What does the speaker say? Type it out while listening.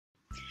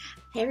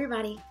Hey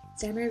everybody,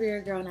 Sam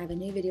Rivera Girl, and I have a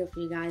new video for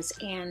you guys.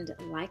 And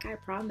like I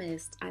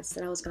promised, I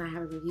said I was gonna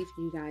have a review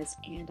for you guys,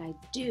 and I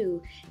do.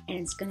 And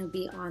it's gonna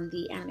be on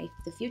the anime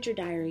The Future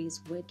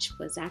Diaries, which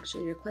was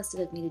actually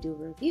requested of me to do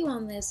a review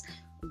on this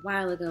a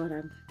while ago,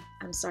 and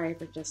I'm sorry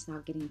for just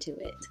not getting to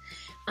it.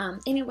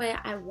 Anyway,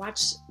 I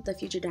watched The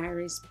Future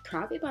Diaries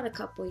probably about a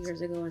couple years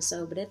ago or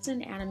so, but it's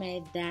an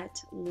anime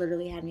that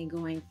literally had me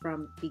going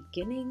from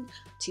beginning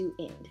to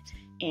end.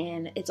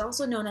 And it's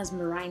also known as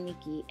Mirai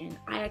Nikki, and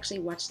I actually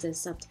watched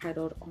this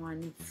subtitled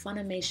on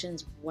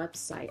Funimation's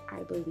website,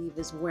 I believe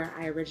is where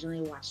I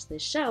originally watched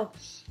this show.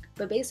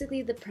 But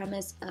basically the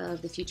premise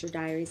of The Future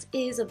Diaries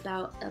is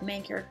about a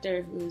main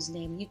character who's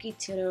named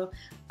Yukitaro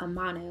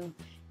Amano,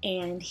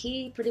 and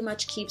he pretty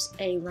much keeps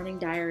a running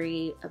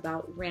diary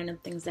about random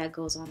things that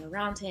goes on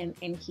around him,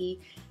 and he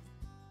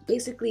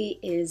basically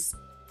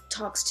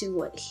talks to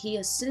what he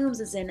assumes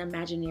is an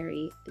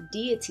imaginary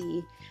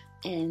deity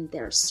and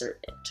their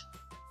servant.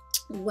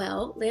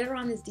 Well, later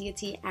on, this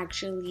deity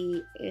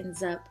actually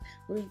ends up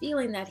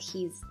revealing that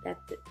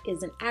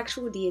is an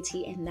actual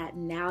deity, and that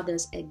now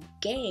there's a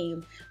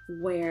game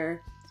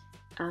where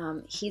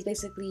he's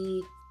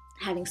basically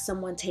having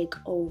someone take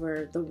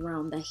over the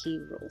realm that he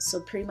rules. So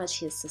pretty much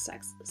his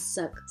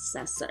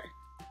successor.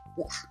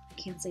 Ugh,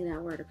 I can't say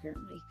that word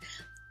apparently.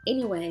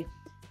 Anyway,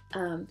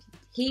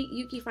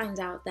 Yuki finds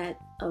out that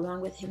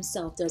along with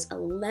himself, there's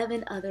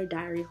 11 other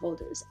diary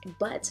holders,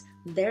 but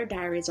their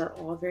diaries are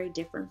all very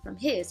different from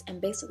his.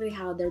 And basically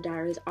how their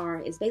diaries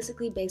are is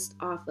basically based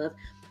off of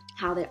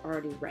how they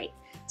already write.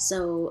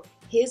 So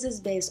his is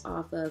based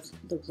off of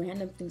the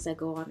random things that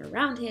go on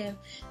around him.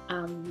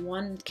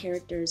 One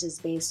character's is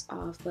based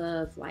off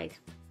of like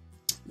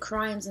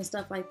crimes and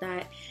stuff like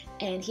that,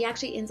 and he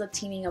actually ends up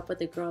teaming up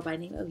with a girl by the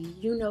name of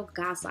Yuno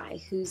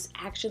Gasai, who's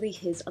actually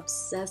his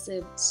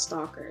obsessive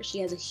stalker. She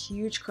has a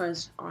huge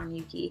crush on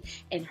Yuki,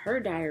 and her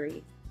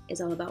diary is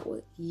all about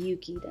what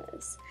Yuki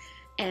does.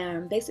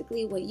 And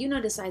basically what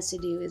Yuno decides to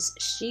do is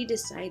she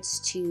decides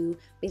to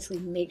basically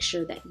make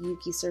sure that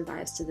Yuki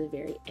survives to the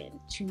very end,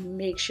 to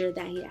make sure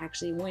that he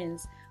actually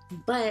wins.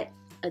 But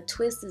a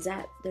twist is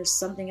that there's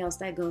something else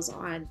that goes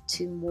on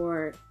to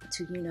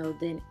Yuno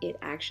than it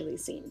actually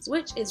seems,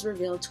 which is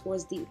revealed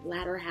towards the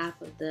latter half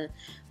of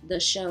the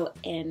show,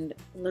 and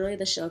literally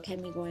the show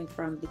kept me going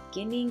from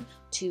beginning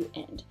to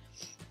end.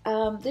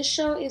 This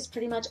show is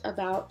pretty much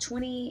about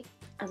 20,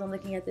 as I'm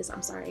looking at this,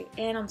 I'm sorry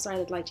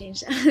the light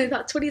changed,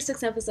 about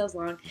 26 episodes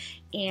long,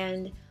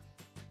 and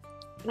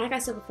like I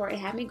said before, it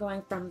had me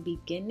going from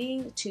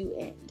beginning to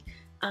end.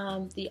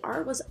 The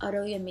art was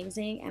utterly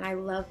amazing, and I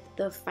loved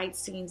the fight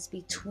scenes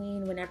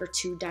between whenever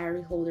two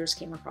diary holders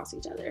came across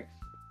each other.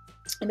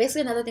 And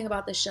basically another thing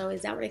about the show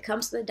is that when it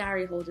comes to the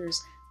diary holders,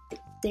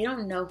 they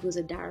don't know who's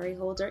a diary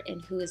holder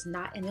and who is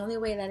not, and the only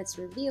way that it's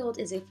revealed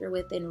is if you're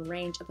within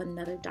range of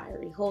another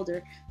diary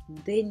holder.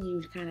 Then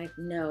you kind of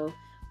know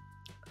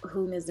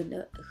who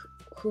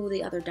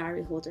the other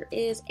diary holder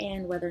is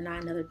and whether or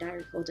not another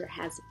diary holder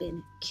has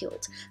been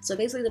killed. So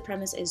basically the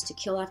premise is to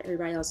kill off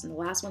everybody else, and the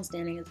last one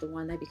standing is the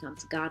one that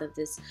becomes god of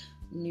this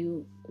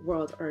new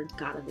world, or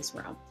god of this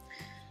realm.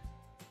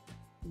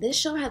 This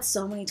show had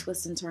so many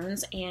twists and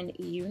turns, and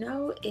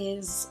Yuno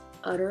is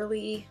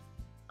utterly...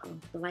 Oh,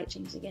 the light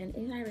changed again.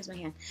 And I raised my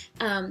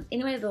hand.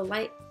 Anyway, the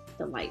light.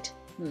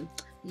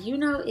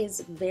 Yuno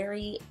is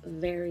very,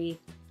 very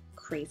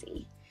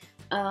crazy.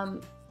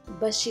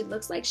 But she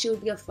looks like she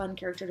would be a fun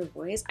character to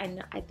voice.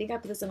 I think I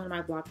put this in one of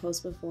my blog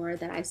posts before,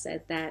 that I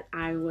said that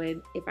I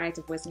would, if I had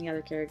to voice any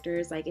other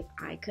characters, like if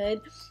I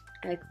could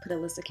put a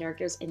list of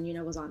characters, and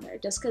Yuno was on there.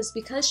 Just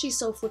because she's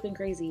so flipping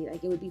crazy,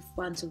 like it would be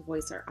fun to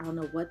voice her. I don't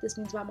know what this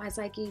means about my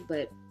psyche,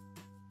 but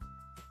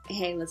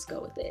hey, let's go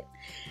with it.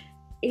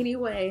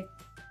 Anyway,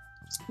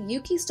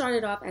 Yuki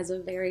started off as a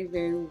very,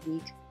 very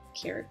weak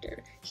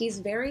character. He's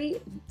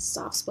very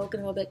soft-spoken,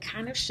 a little bit,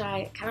 kind of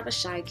a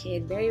shy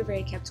kid, very,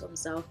 very kept to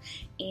himself,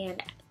 and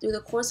through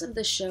the course of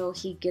the show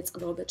he gets a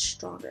little bit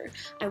stronger.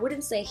 I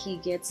wouldn't say he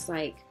gets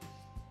like,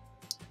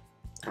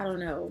 I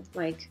don't know,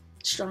 like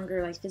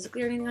stronger like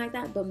physically or anything like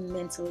that, but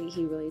mentally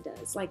he really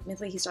does. Like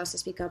mentally he starts to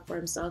speak up for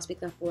himself,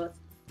 speaks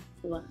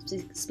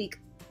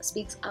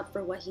up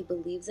for what he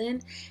believes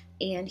in,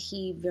 and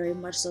he very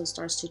much so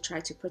starts to try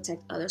to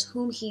protect others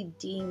whom he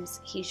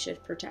deems he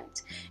should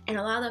protect. And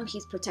a lot of them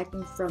he's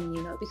protecting from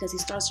Yuno, because he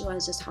starts to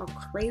realize just how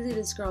crazy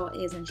this girl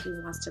is, and he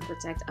wants to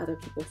protect other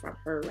people from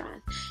her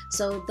wrath.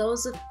 So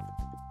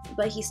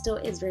but he still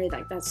is very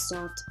like that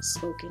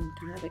soft-spoken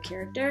kind of a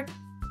character.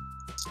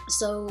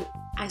 So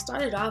I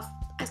started off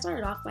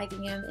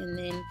liking him, and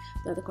then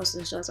throughout the course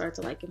of the show I started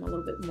to like him a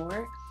little bit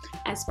more.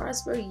 As far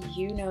as for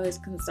Yuno is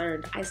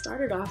concerned, I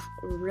started off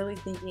really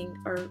thinking,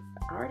 or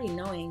already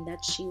knowing,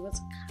 that she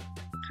was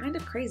kind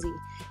of crazy,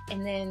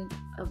 and then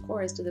of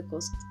course through the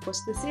course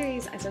of the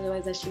series I started to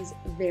realize that she's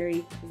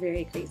very,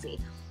 very crazy.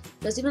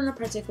 There's even a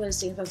particular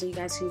scene, for those of you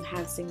guys who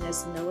have seen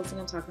this know what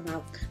I'm talking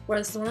about,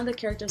 where one of the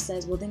characters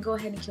says, well then go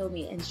ahead and kill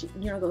me, and she,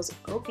 goes,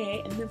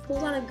 okay, and then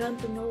pulls out a gun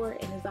from nowhere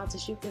and is about to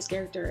shoot this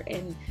character,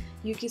 and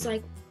Yuki's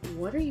like,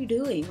 what are you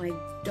doing? Like,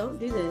 don't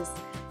do this.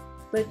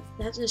 But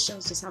that just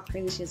shows just how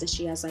crazy she is, that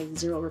she has like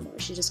zero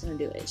remorse. She's just gonna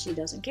do it. She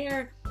doesn't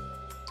care.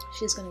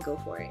 She's gonna go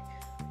for it.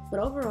 But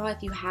overall,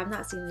 if you have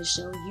not seen this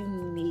show, you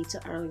need to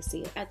utterly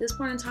see it. At this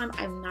point in time,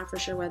 I'm not for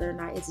sure whether or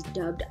not it's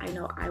dubbed. I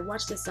know I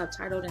watched it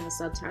subtitled, and the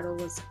subtitle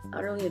was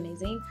utterly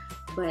amazing,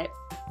 but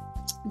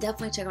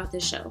definitely check out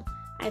this show.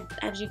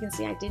 As you can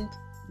see, I didn't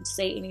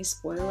say any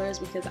spoilers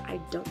because I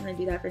don't want to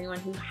do that for anyone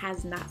who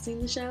has not seen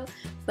the show,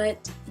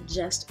 but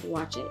just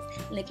watch it.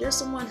 And if you're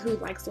someone who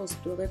likes those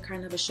thriller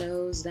kind of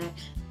shows that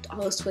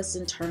all those twists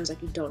and turns,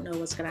 like you don't know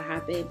what's gonna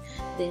happen,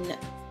 then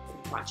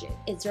watch it.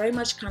 It's very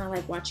much kind of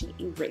like watching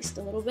Erased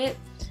a little bit,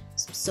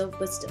 but still,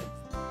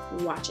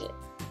 watch it.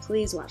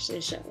 Please watch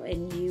this show,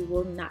 and you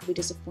will not be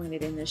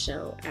disappointed in this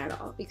show at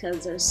all,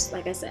 because there's,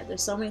 like I said,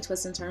 there's so many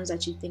twists and turns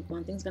that you think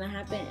one thing's gonna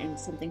happen and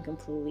something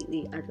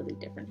completely, utterly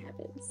different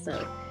happens.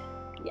 So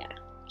yeah,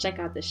 check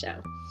out the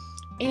show.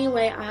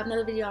 Anyway, I have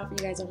another video out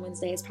for you guys on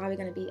Wednesday. It's probably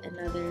going to be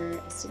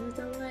another, as soon as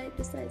the light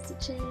decides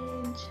to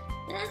change,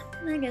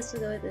 I guess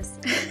we'll go with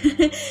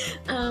this.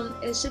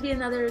 It should be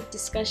another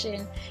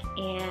discussion,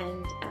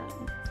 and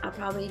I'll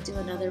probably do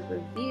another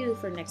review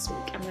for next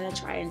week. I'm going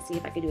to try and see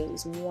if I could do at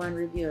least one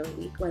review a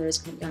week, whether it's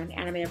going to be on an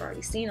anime I've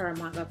already seen or a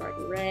manga I've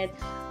already read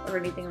or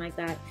anything like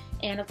that.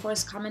 And of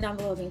course, comment down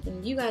below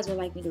anything you guys would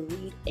like me to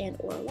read and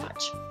or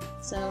watch.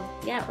 So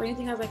yeah, or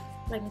anything else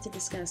like me to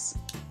discuss.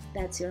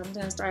 That's here. I'm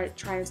gonna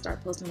try and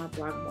start posting my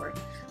blog more.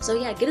 So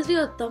yeah, give this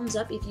video a thumbs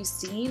up if you've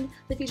seen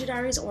The Future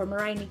Diaries or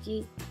Mirai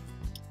Nikki.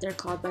 They're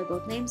called by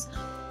both names.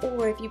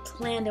 Or if you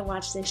plan to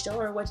watch this show,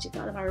 or what you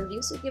thought of my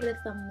review. So give it a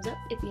thumbs up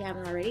if you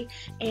haven't already.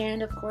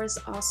 And of course,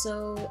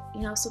 also,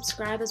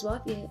 subscribe as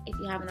well if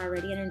you haven't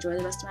already, and enjoy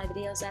the rest of my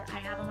videos that I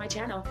have on my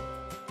channel.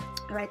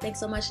 Alright, thanks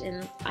so much,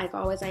 and like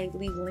always, I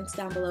leave links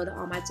down below to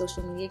all my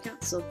social media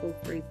accounts, so feel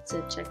free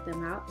to check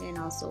them out and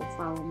also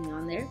follow me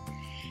on there.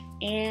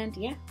 And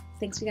yeah,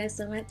 thanks you guys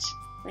so much.